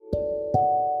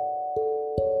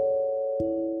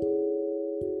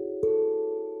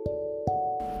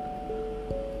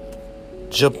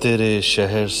जब तेरे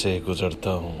शहर से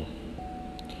गुजरता हूँ,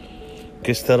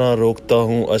 किस तरह रोकता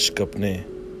हूँ अश्क अपने,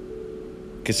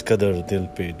 किस कदर दिल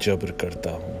पे जब्र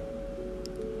करता हूँ।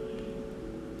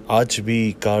 आज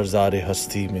भी कारज़ारे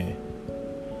हस्ती में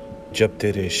जब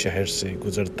तेरे शहर से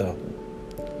गुजरता हूँ,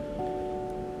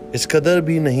 इस कदर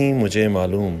भी नहीं मुझे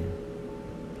मालूम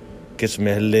किस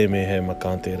महल्ले में है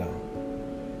मकान तेरा,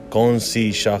 कौन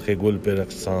सी शाखे गुल पे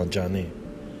रखसा जाने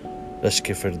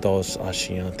रश्क फिरदौस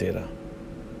आशियाँ तेरा।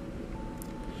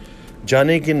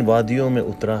 जाने किन वादियों में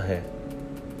उतरा है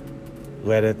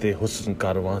गैरते हुस्न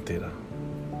कारवां तेरा,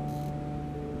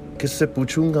 किससे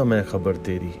पूछूंगा मैं खबर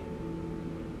तेरी,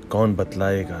 कौन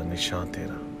बतलाएगा निशान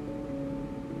तेरा।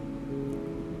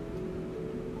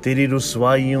 तेरी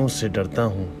रुसवाइयों से डरता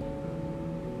हूं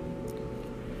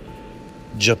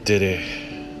जब तेरे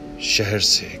शहर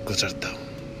से गुजरता हूं।